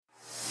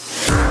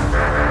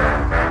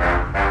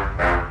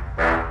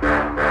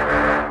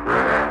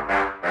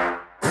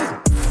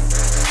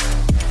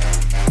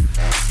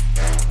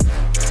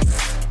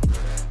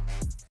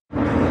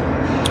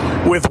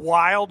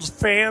Wild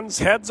fans'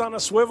 heads on a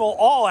swivel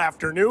all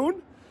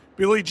afternoon.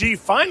 Billy G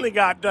finally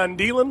got done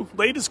dealing,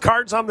 laid his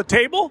cards on the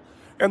table,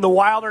 and the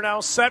Wild are now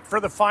set for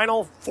the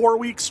final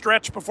 4-week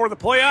stretch before the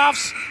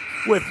playoffs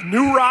with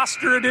new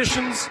roster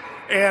additions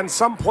and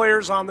some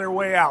players on their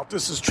way out.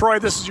 This is Troy.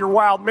 This is your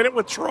Wild Minute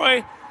with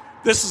Troy.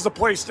 This is the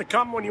place to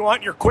come when you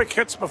want your quick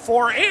hits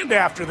before and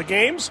after the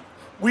games.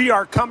 We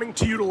are coming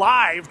to you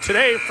live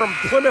today from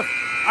Plymouth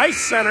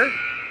Ice Center,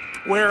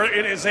 where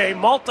it is a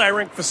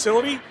multi-rink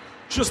facility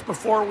just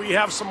before we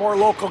have some more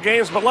local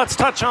games. But let's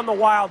touch on the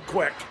Wild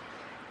quick.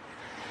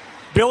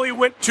 Billy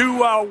went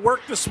to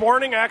work this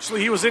morning.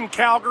 Actually, he was in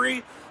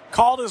Calgary,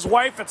 called his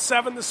wife at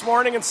 7 this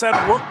morning and said,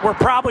 we're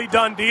probably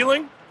done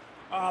dealing.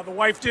 The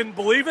wife didn't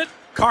believe it.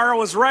 Cara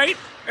was right,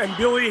 and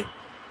Billy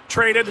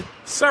traded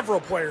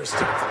several players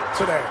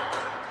today.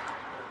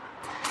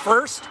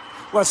 First,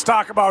 let's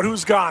talk about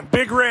who's gone.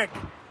 Big Rig.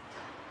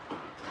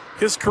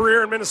 His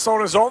career in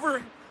Minnesota is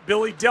over.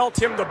 Billy dealt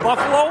him to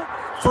Buffalo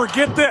for,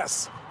 get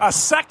this, a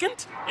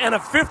second and a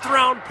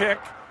fifth-round pick,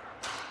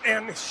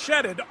 and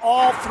shedded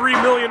all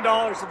 $3 million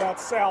of that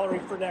salary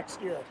for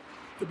next year.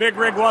 The Big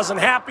Rig wasn't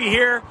happy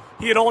here.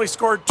 He had only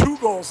scored 2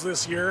 goals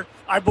this year.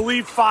 I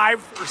believe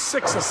 5 or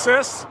 6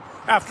 assists.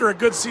 After a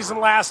good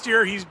season last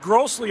year, he's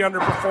grossly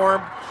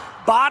underperformed.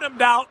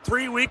 Bottomed out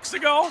 3 weeks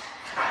ago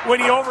when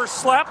he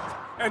overslept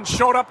and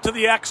showed up to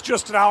the X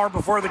just an hour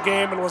before the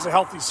game and was a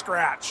healthy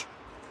scratch.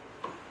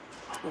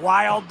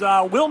 Wild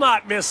will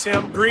not miss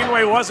him.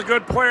 Greenway was a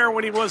good player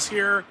when he was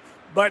here.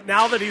 But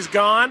now that he's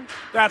gone,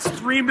 that's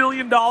 $3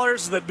 million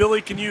that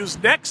Billy can use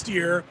next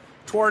year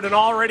toward an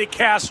already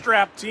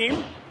cash-strapped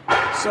team.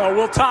 So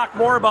we'll talk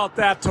more about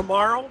that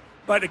tomorrow.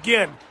 But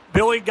again,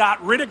 Billy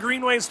got rid of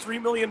Greenway's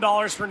 $3 million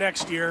for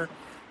next year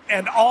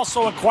and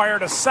also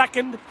acquired a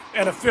second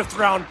and a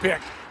fifth-round pick.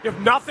 If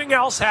nothing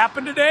else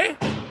happened today,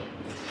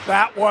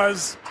 that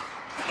was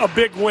a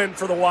big win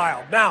for the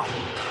Wild. Now,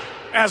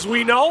 as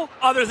we know,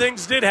 other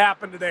things did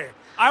happen today.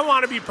 I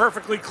want to be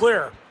perfectly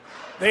clear.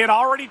 They had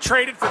already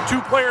traded for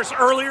 2 players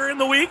earlier in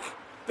the week.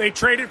 They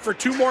traded for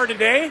 2 more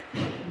today.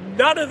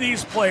 None of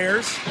these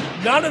players,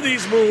 none of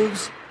these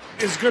moves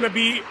is going to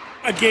be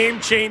a game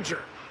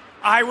changer.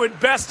 I would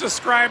best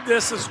describe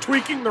this as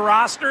tweaking the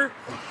roster.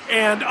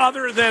 And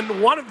other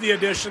than one of the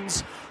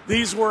additions,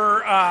 these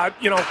were,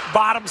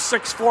 bottom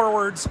 6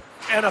 forwards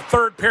and a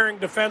third pairing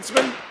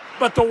defenseman.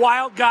 But the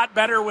Wild got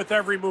better with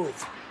every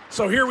move.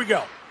 So here we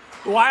go.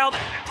 The Wild,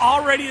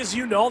 already as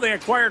you know, they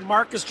acquired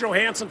Marcus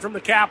Johansson from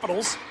the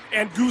Capitals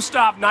and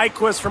Gustav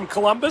Nyquist from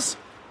Columbus.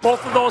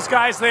 Both of those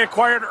guys they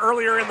acquired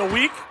earlier in the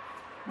week.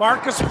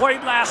 Marcus played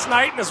last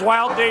night in his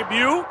Wild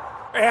debut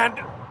and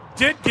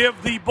did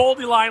give the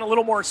Boldy line a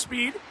little more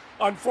speed.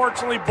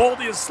 Unfortunately,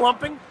 Boldy is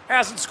slumping,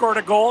 hasn't scored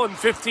a goal in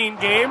 15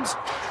 games.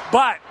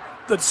 But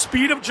the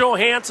speed of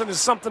Johansson is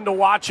something to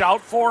watch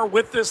out for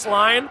with this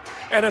line,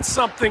 and it's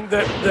something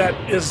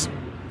that is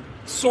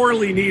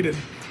sorely needed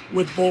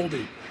with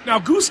Boldy. Now,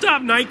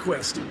 Gustav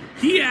Nyquist,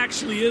 he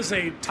actually is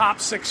a top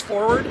 6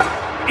 forward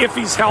if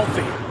he's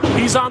healthy.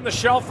 He's on the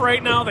shelf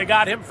right now. They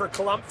got him from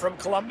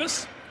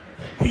Columbus.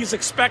 He's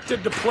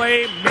expected to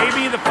play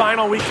maybe the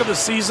final week of the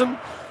season,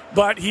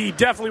 but he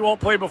definitely won't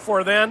play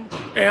before then,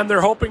 and they're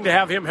hoping to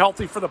have him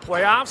healthy for the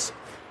playoffs.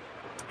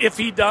 If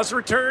he does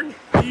return,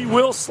 he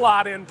will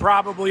slot in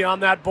probably on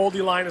that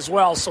Boldy line as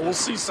well, so we'll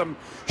see some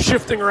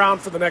shifting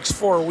around for the next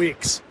 4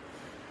 weeks.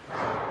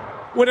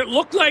 When it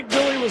looked like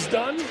Billy was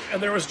done,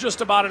 and there was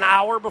just about an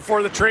hour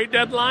before the trade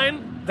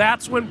deadline,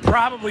 that's when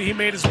probably he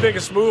made his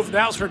biggest move. And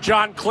that was for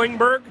John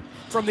Klingberg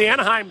from the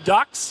Anaheim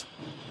Ducks.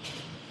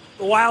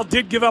 The Wild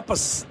did give up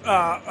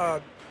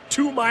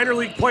 2 minor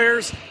league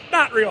players,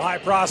 not real high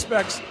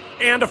prospects,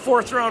 and a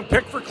 4th-round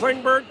pick for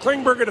Klingberg.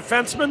 Klingberg, a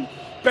defenseman,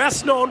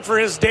 best known for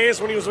his days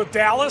when he was with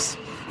Dallas.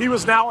 He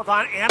was now with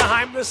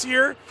Anaheim this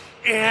year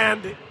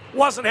and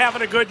wasn't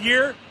having a good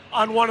year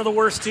on one of the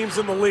worst teams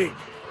in the league.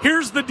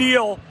 Here's the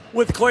deal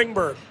with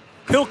Klingberg.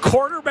 He'll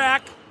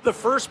quarterback the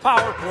first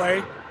power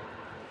play.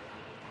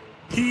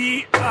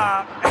 He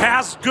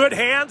has good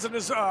hands and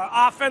is an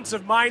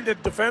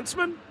offensive-minded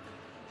defenseman,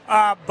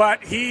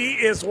 but he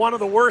is one of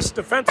the worst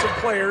defensive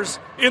players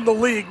in the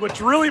league, which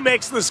really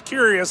makes this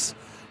curious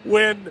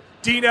when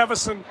Dean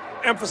Evason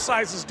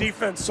emphasizes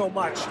defense so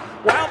much.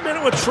 Wild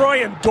Minute with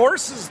Troy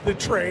endorses the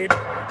trade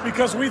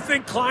because we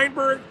think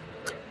Klingberg,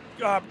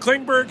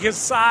 his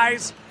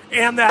size,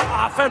 and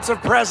that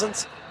offensive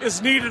presence is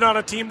needed on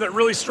a team that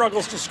really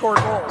struggles to score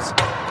goals.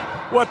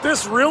 What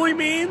this really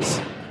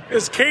means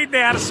is Caden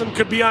Addison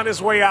could be on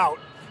his way out,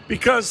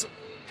 because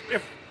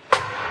if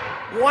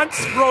once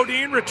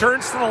Brodin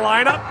returns to the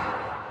lineup,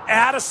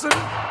 Addison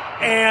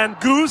and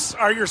Goose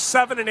are your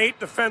 7 and 8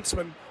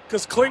 defensemen,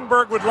 because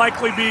Klingberg would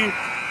likely be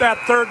that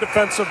third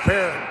defensive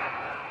pairing.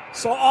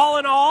 So all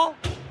in all,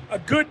 a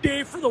good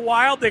day for the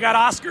Wild. They got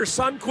Oscar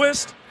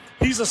Sundqvist.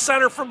 He's a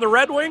center from the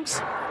Red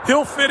Wings.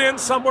 He'll fit in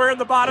somewhere in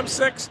the bottom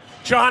 6.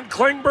 John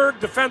Klingberg,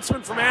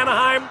 defenseman from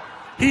Anaheim.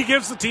 He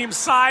gives the team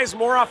size,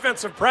 more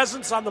offensive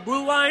presence on the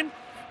blue line.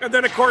 And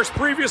then, of course,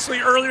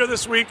 earlier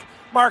this week,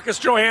 Marcus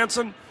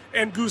Johansson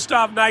and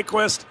Gustav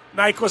Nyquist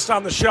Nyquist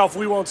on the shelf.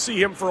 We won't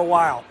see him for a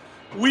while.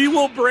 We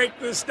will break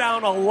this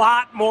down a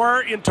lot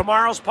more in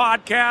tomorrow's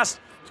podcast.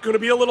 It's going to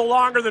be a little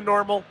longer than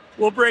normal.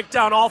 We'll break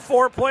down all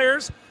 4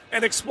 players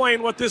and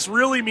explain what this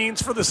really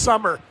means for the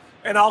summer.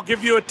 And I'll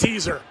give you a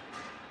teaser.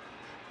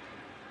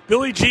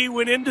 Billy G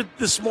went into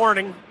this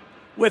morning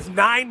with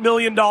 $9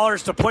 million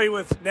to play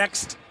with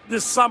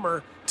this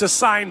summer to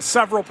sign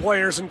several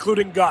players,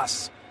 including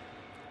Gus.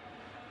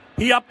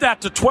 He upped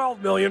that to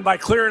 $12 million by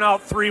clearing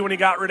out 3 when he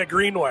got rid of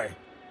Greenway.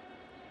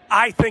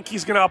 I think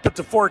he's going to up it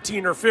to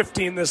 14 or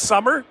 15 this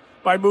summer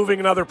by moving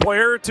another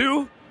player or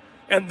 2.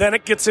 And then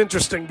it gets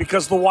interesting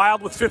because the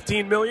Wild with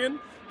 $15 million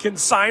can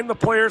sign the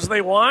players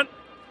they want,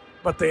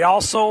 but they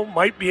also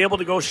might be able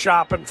to go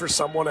shopping for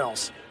someone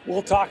else.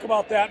 We'll talk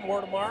about that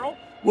more tomorrow.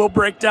 We'll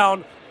break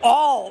down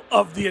all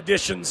of the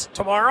additions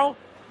tomorrow,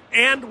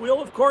 and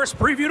we'll, of course,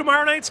 preview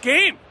tomorrow night's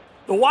game.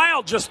 The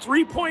Wild, just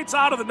 3 points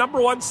out of the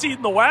number 1 seed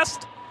in the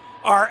West,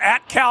 are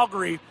at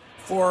Calgary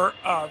for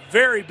a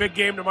very big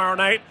game tomorrow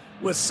night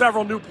with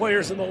several new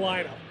players in the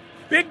lineup.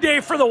 Big day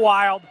for the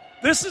Wild.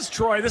 This is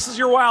Troy. This is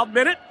your Wild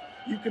Minute.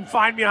 You can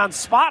find me on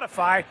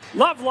Spotify.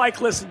 Love,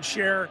 like, listen,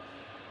 share.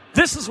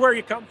 This is where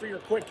you come for your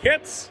quick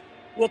hits.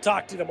 We'll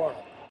talk to you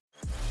tomorrow.